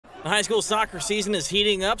The high school soccer season is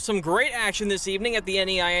heating up. Some great action this evening at the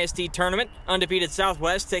NEISD Tournament. Undefeated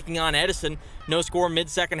Southwest taking on Edison. No score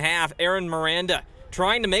mid-second half. Aaron Miranda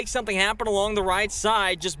trying to make something happen along the right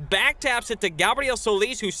side. Just back taps it to Gabriel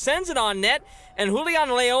Solis, who sends it on net, and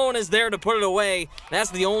Julian Leon is there to put it away.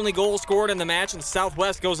 That's the only goal scored in the match, and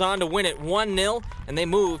Southwest goes on to win it 1-0, and they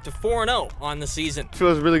move to 4-0 on the season. It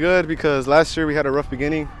feels really good because last year we had a rough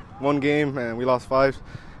beginning, one game, and we lost 5.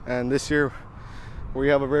 And this year we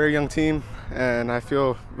have a very young team, and I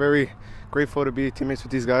feel very grateful to be teammates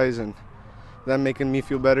with these guys and them making me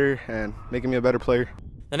feel better and making me a better player.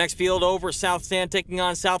 The next field over, South Stand taking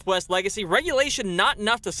on Southwest Legacy. Regulation not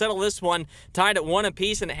enough to settle this one. Tied at 1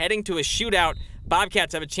 apiece and heading to a shootout.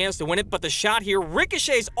 Bobcats have a chance to win it, but the shot here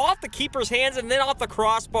ricochets off the keeper's hands and then off the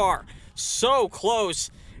crossbar. So close.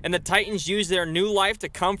 And the Titans use their new life to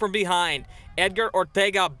come from behind. Edgar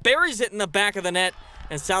Ortega buries it in the back of the net,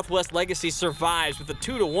 and Southwest Legacy survives with a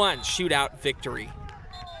 2-1 shootout victory.